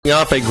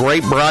Off a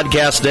great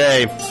broadcast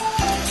day.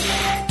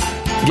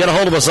 Get a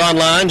hold of us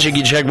online,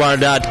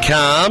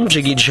 JiggyJaguar.com,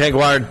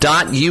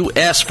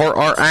 JiggyJaguar.us for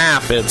our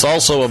app. It's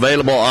also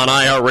available on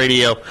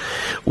iHeartRadio.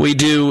 We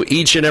do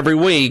each and every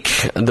week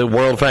the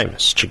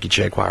world-famous Jiggy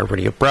Jaguar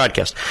radio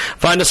broadcast.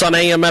 Find us on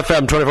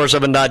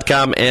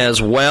AMFM247.com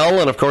as well,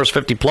 and, of course,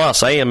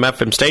 50-plus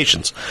AM/FM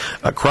stations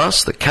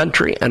across the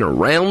country and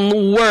around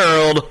the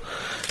world.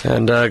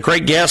 And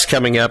great guests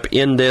coming up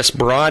in this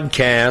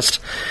broadcast,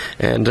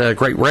 and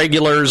great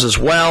regulars as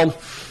well.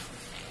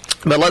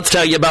 But let's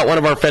tell you about one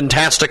of our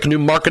fantastic new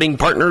marketing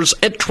partners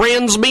at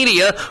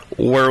Transmedia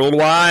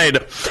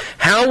Worldwide.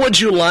 How would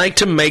you like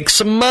to make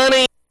some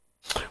money?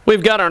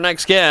 We've got our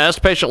next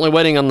guest patiently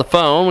waiting on the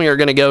phone. We are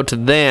going to go to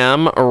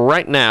them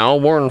right now.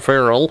 Warren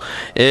Farrell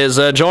is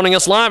joining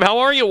us live. How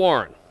are you,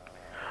 Warren?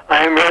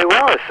 I am really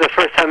well. It's the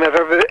first time I've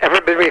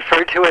ever been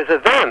referred to as a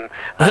them.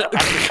 I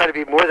try to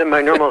be more than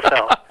my normal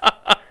self.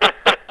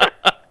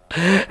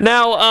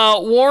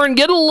 Now, Warren,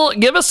 give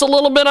us a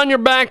little bit on your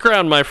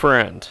background, my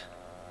friend.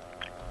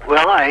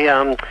 Well,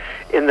 I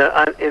in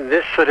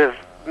this sort of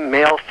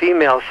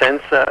male-female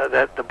sense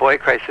that the boy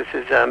crisis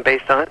is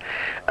based on,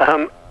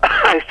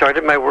 I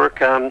started my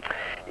work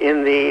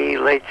in the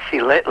late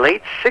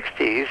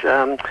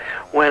 60s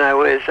when I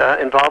was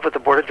involved with the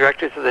board of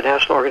directors of the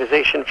National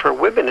Organization for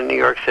Women in New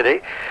York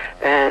City,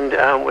 and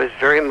was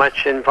very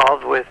much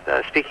involved with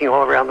speaking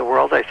all around the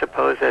world, I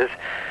suppose, as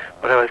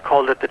what I was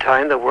called at the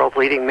time, the world's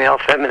leading male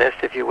feminist,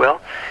 if you will,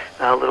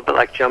 a little bit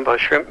like Jumbo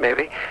Shrimp,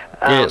 maybe.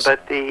 Yes. But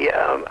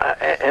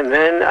and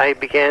then I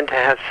began to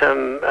have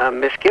some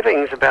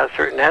misgivings about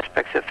certain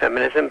aspects of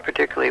feminism,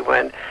 particularly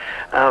when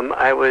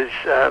I was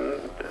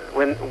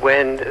when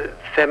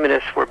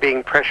feminists were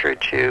being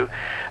pressured to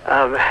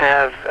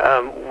have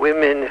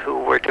women who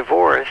were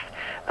divorced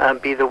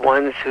be the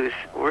ones who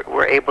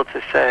were able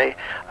to say,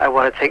 I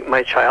want to take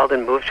my child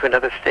and move to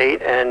another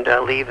state and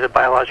leave the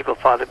biological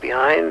father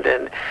behind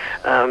and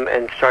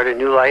start a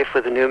new life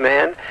with a new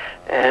man.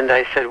 And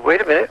I said, wait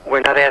a minute,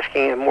 we're not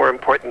asking a more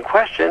important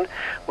question,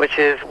 which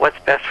is what's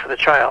best for the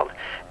child.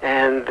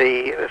 And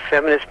the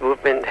feminist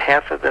movement,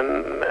 half of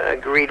them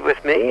agreed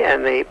with me,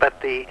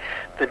 but the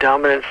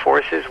dominant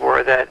forces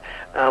were that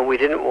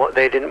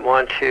they didn't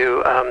want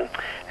to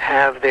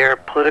have their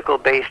political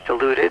base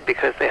diluted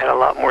because they had a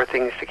lot more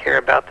things to care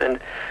about than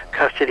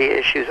custody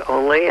issues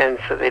only, and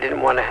so they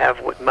didn't want to have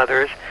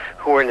mothers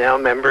who are now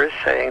members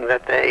saying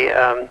that they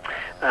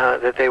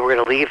were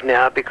going to leave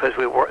now because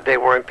they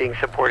weren't being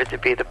supported to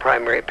be the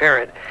primary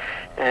parent.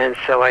 And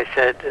so I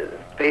said,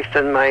 based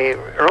on my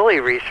early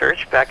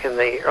research back in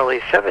the early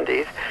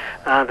 70s,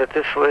 that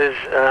this was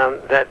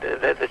that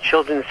the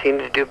children seemed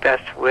to do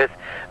best with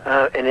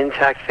an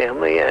intact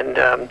family and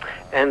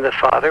the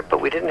father, but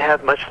we didn't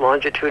have much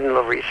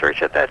longitudinal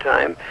research at that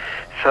time.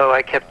 So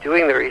I kept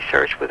doing the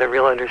research with a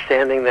real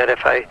understanding that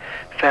if I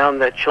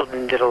found that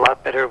children did a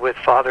lot better with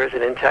fathers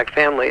and intact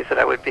families, that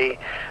I would be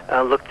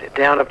looked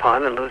down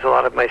upon and lose a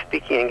lot of my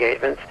speaking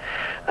engagements.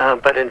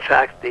 But in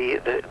fact,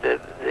 the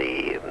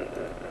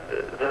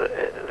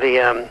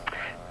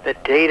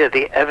data,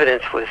 the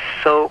evidence was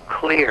so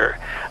clear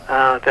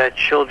that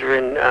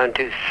children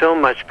do so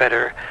much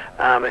better,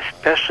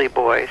 especially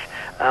boys,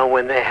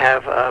 when they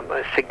have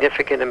a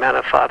significant amount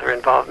of father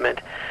involvement.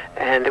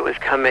 And it was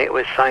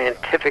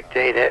scientific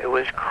data, it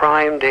was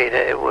crime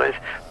data, it was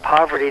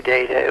poverty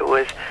data, it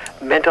was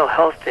mental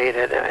health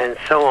data, and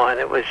so on.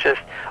 It was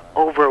just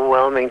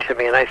overwhelming to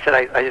me, and I said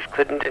I just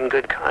couldn't in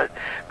good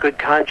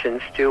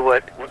conscience do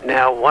what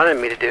now wanted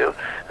me to do,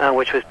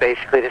 which was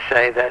basically to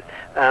say that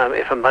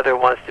if a mother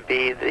wants to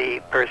be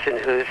the person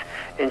who's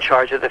in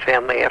charge of the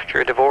family after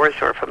a divorce,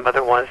 or if a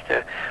mother wants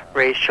to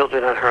raise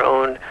children on her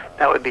own,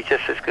 that would be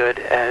just as good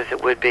as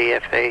it would be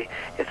if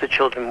the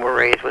children were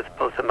raised with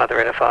both a mother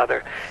and a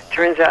father.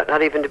 Turns out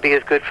not even to be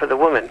as good for the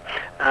woman.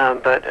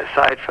 But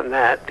aside from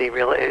that, the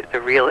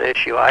real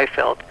issue I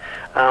felt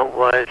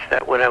was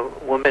that when a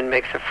woman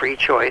makes a free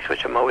choice,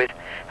 which I'm always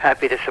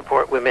happy to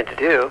support women to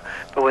do,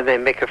 but when they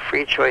make a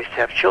free choice to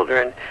have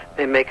children,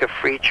 they make a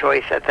free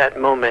choice at that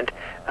moment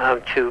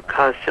to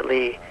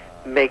constantly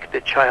make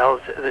the child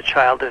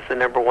as the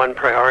number one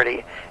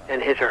priority,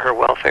 and his or her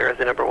welfare is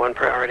the number one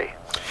priority.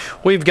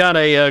 We've got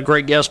a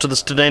great guest with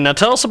us today. Now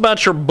tell us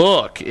about your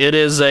book. It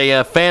is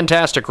a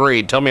fantastic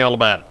read. Tell me all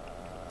about it.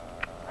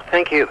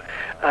 Thank you.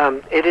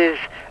 It is.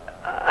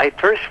 I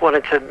first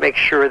wanted to make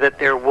sure that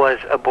there was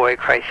a boy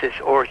crisis,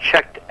 or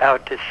checked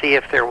out to see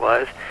if there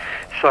was.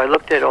 So I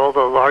looked at all the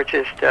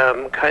largest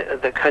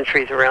the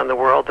countries around the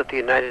world that the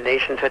United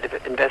Nations had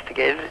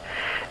investigated,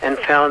 and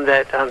found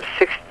that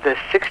the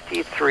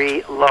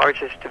 63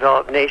 largest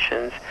developed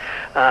nations,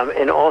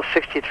 in all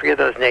 63 of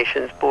those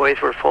nations,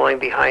 boys were falling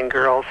behind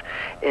girls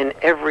in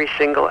every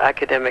single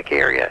academic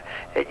area.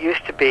 It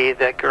used to be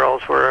that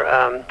girls were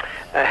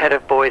ahead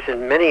of boys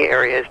in many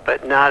areas,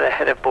 but not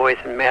ahead of boys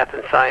in math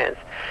and science.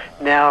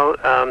 Now,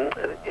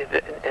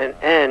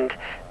 and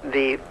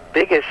the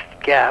biggest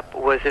gap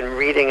was in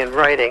reading and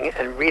writing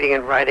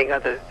are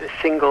the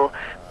single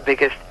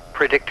biggest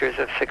predictors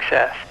of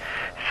success.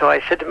 so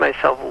I said to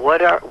myself,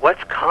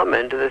 what's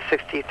common to the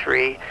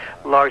 63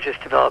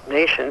 largest developed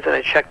nations? And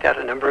I checked out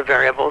a number of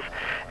variables,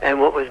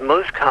 and what was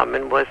most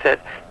common was that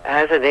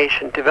as a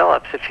nation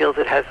develops, it feels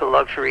it has the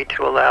luxury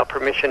to allow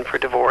permission for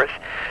divorce.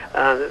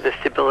 The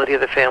stability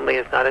of the family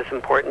is not as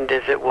important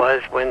as it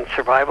was when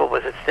survival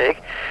was at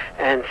stake.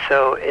 And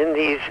so in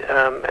these,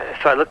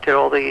 so I looked at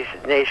all these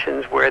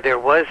nations where there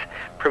was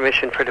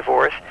permission for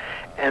divorce,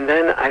 and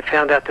then I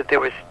found out that there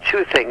was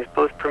two things,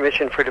 both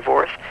permission for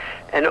divorce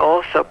and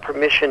also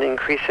permission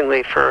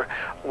increasingly for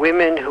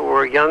women who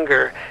were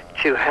younger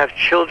to have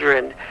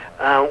children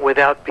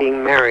without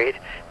being married.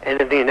 And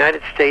in the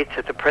United States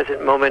at the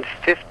present moment,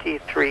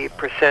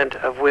 53%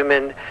 of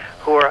women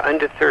who are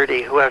under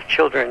 30 who have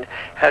children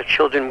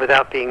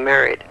without being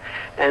married.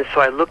 And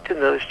so I looked in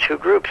those two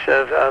groups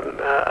of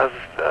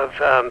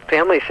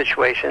family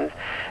situations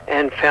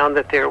and found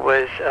that there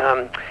was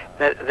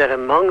that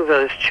among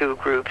those two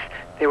groups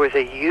there was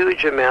a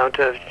huge amount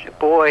of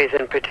boys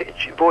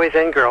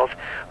and girls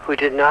who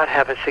did not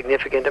have a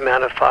significant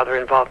amount of father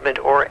involvement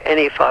or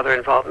any father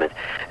involvement,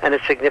 and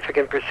a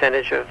significant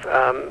percentage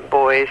of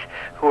boys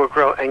who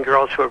were and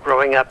girls who were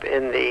growing up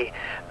in the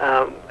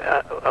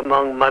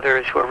among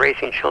mothers who are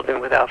raising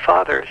children without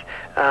fathers.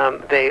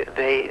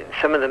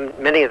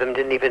 Many of them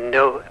didn't even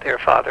know their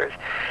fathers.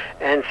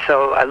 And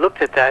so I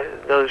looked at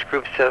those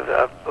groups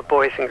of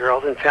boys and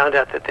girls and found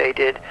out that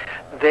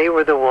they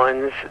were the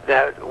ones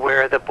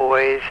where the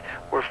boys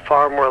were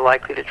far more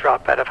likely to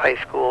drop out of high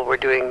school, were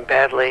doing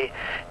badly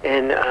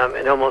in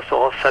almost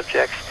all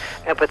subjects,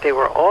 but they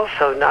were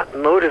also not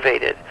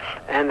motivated,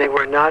 and they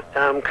were not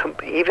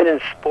even in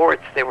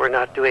sports they were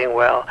not doing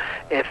well.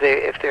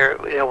 If they're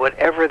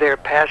whatever their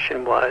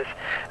passion was,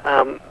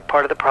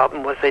 part of the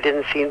problem was they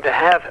didn't seem to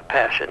have a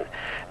passion.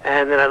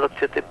 And then I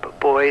looked at the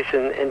boys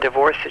in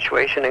divorce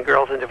situation and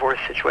girls in divorce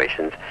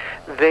situations.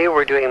 They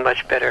were doing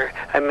much better,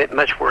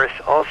 much worse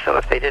also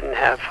if they didn't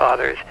have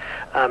fathers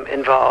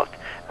involved.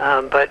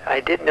 But I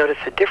did notice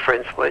a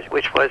difference,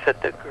 which was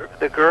that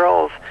the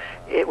girls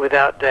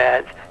without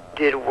dads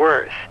did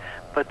worse,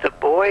 but the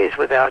boys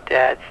without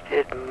dads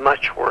did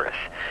much worse.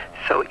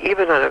 So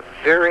even on a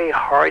very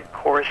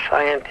hardcore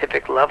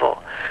scientific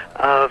level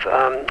of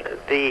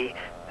the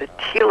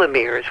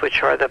telomeres,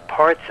 which are the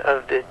parts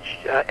of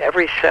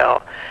every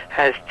cell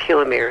has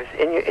telomeres.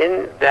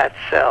 In that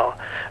cell,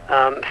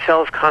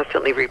 cells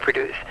constantly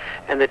reproduce,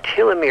 and the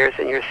telomeres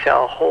in your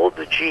cell hold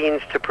the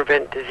genes to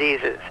prevent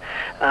diseases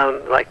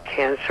like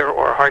cancer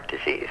or heart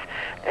disease.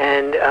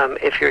 And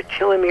if your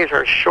telomeres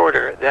are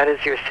shorter, that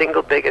is your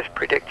single biggest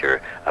predictor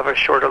of a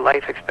shorter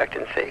life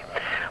expectancy.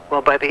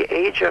 Well, by the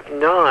age of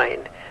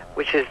 9,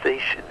 which is the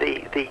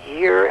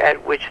year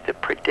at which the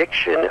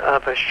prediction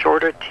of a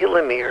shorter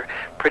telomere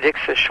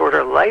predicts a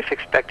shorter life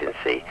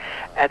expectancy,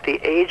 at the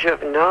age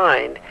of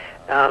 9,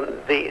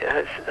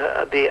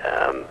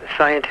 the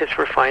scientists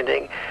were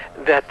finding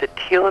that the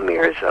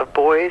telomeres of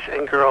boys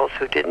and girls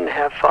who didn't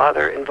have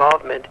father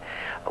involvement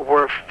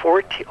were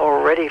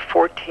already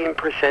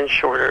 14%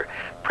 shorter,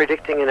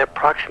 predicting an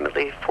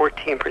approximately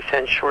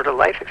 14% shorter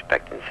life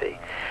expectancy.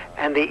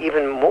 And the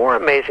even more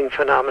amazing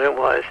phenomenon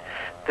was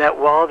that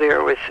while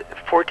there was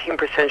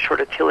 14%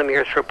 shorter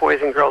telomeres for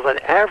boys and girls on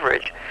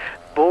average,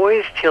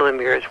 boys'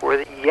 telomeres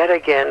were yet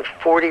again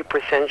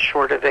 40%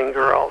 shorter than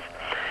girls.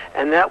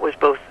 And that was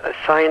both a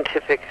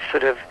scientific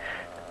sort of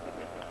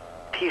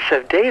piece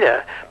of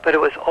data, but it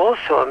was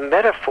also a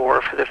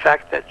metaphor for the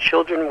fact that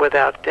children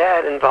without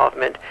dad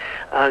involvement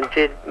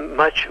did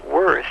much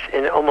worse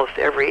in almost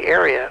every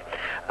area.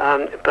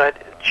 But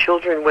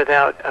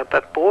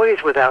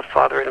boys without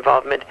father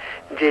involvement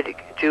did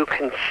do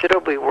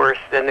considerably worse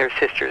than their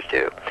sisters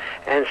do.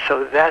 And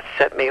so that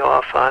set me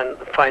off on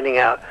finding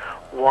out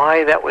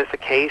why that was the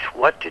case.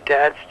 What do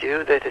dads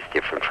do that is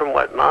different from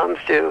what moms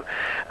do?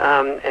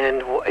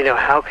 And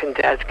how can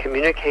dads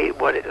communicate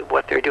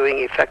what they're doing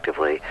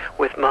effectively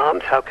with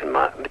moms? How can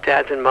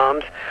dads and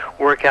moms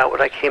work out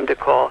what I came to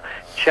call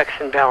checks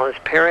and balance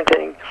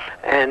parenting?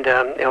 And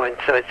and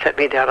so it set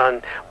me down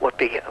on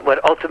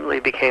what ultimately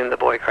became the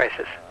boy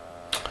crisis.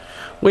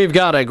 We've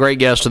got a great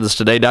guest with us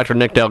today. Dr.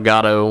 Nick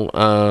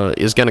Delgado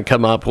is going to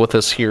come up with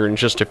us here in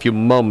just a few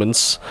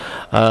moments.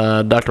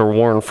 Dr.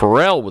 Warren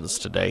Farrell with us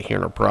today here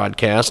in our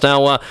broadcast.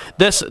 Now,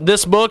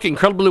 this book,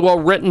 incredibly well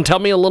written. Tell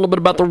me a little bit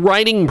about the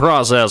writing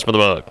process for the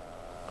book.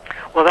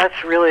 Well,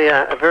 that's really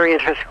a very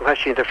interesting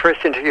question. The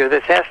first interviewer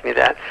that's asked me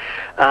that.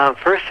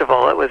 First of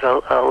all, it was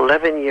an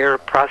 11-year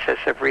process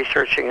of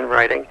researching and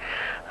writing.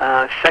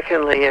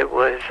 Secondly, it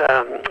was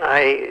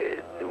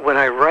when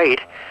I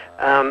write,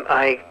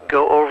 I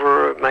go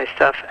over my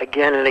stuff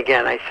again and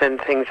again. I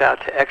send things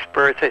out to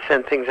experts. I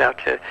send things out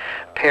to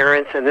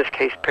parents, in this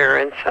case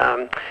parents,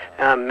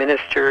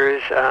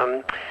 ministers,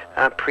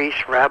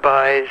 priests,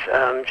 rabbis,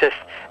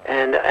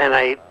 and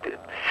I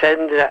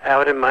send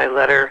out in my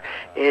letter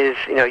is,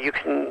 you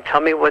can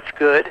tell me what's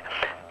good,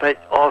 but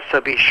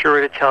also be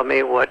sure to tell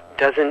me what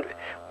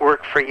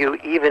work for you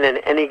even in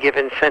any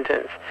given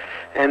sentence.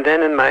 And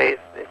then in my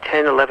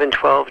 10, 11,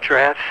 12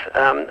 drafts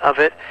of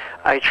it,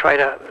 I try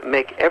to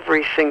make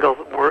every single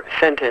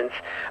sentence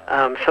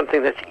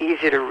something that's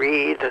easy to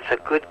read, that's a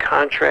good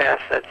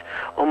contrast, that's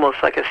almost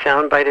like a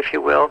soundbite, if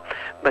you will.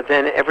 But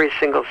then every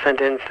single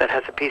sentence that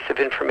has a piece of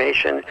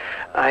information,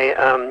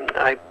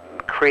 I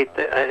create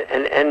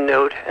an end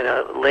note and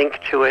a link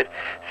to it.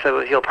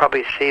 So you'll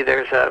probably see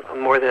there's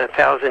more than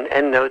 1,000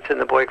 end notes in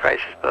the Boy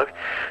Crisis book.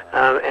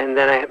 And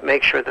then I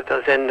make sure that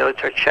those end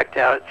notes are checked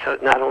out, so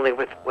not only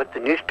with what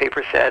the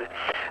newspaper said,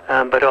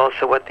 but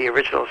also what the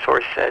original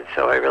source said.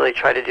 So I really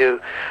try to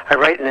I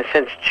write in a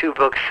sense two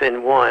books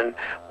in one.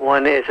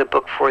 One is a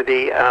book for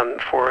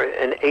for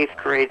an 8th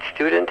grade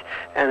student,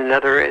 and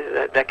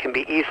another that can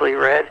be easily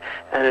read,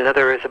 and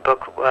another is a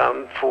book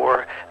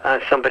for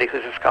somebody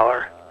who's a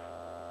scholar.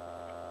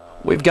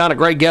 We've got a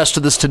great guest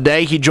with us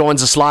today. He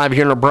joins us live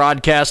here in our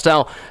broadcast.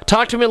 Now,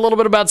 talk to me a little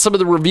bit about some of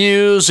the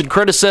reviews and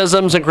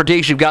criticisms and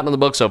critiques you've gotten on the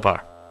book so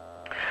far.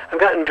 I've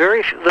gotten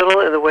very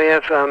little in the way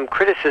of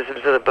criticisms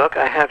of the book.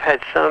 I have had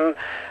some,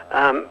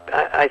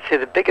 I'd say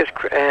the biggest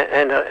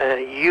and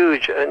a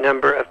huge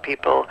number of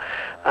people,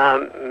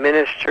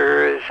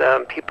 ministers,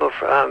 people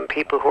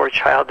who are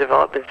child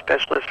development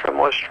specialists from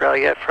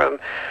Australia, from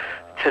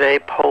today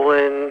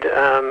Poland,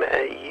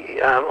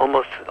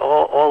 almost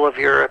all of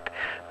Europe,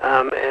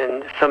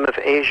 and some of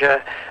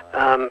Asia,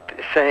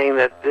 saying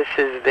that this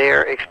is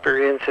their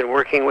experience in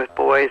working with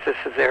boys, this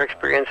is their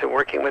experience in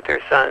working with their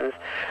sons.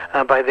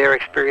 By their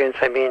experience,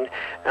 I mean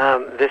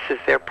this is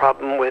their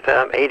problem with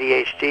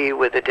ADHD,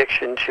 with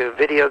addiction to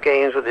video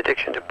games, with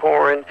addiction to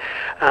porn,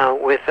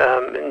 with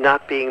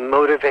not being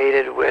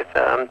motivated, with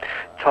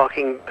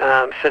talking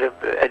sort of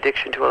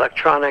addiction to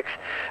electronics.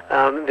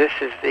 This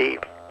is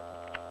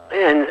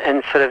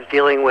and sort of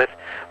dealing with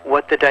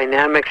what the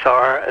dynamics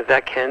are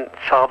that can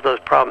solve those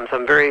problems.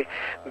 I'm very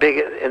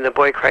big in the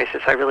Boy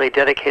Crisis. I really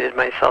dedicated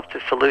myself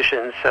to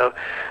solutions. So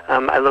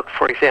I look,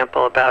 for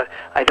example,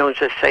 I don't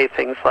just say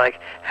things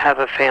like, have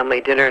a family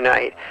dinner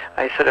night.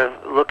 I sort of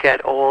look at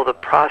all the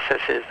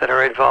processes that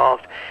are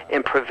involved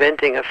in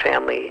preventing a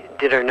family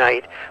dinner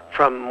night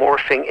from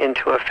morphing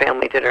into a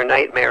family dinner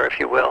nightmare, if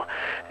you will.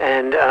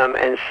 And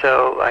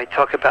so I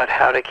talk about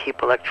how to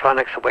keep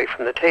electronics away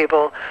from the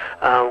table,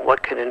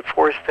 what can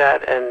enforce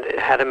that, and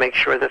how to make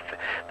sure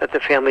that the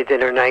family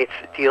dinner nights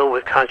deal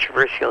with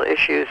controversial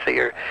issues so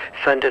your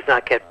son does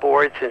not get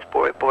bored, since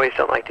boys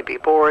don't like to be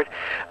bored.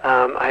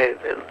 I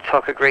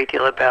talk a great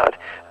deal about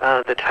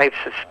the types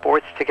of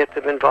sports to get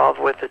them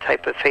involved with, the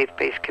type of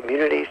faith-based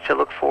communities to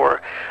look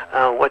for,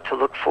 what to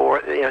look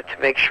for, to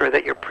make sure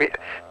that your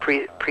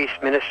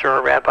priest, minister,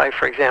 or rabbi,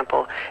 for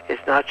example, is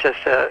not just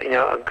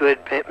a good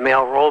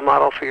male role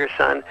model for your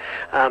son,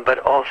 but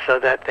also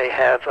that they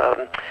have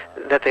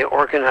that they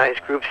organize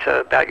groups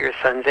about your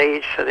son's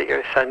age, so that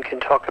your son can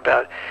talk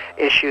about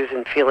issues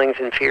and feelings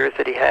and fears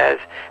that he has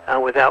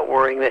without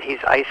worrying that he's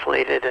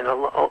isolated and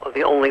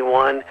the only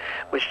one,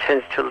 which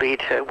tends to lead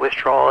to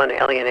withdrawal and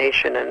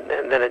alienation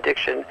and then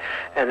addiction,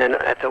 and then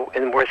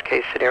in worst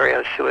case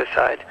scenario,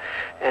 suicide.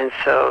 And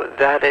so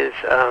that is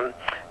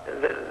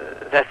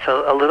that's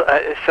a little.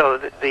 So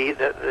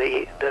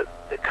the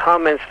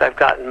comments that I've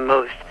gotten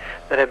most,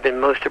 that I've been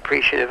most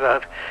appreciative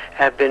of,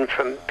 have been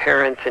from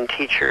parents and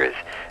teachers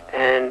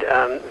and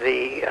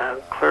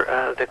the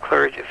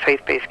clergy,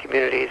 faith-based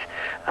communities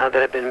that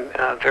have been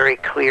very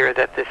clear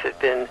that this has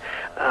been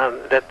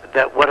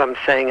that what I'm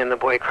saying in the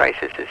Boy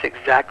Crisis is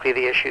exactly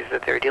the issues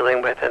that they're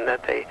dealing with, and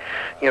that they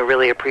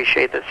really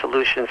appreciate the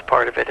solutions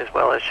part of it as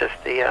well as just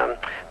the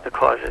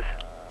causes.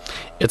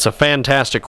 It's a fantastic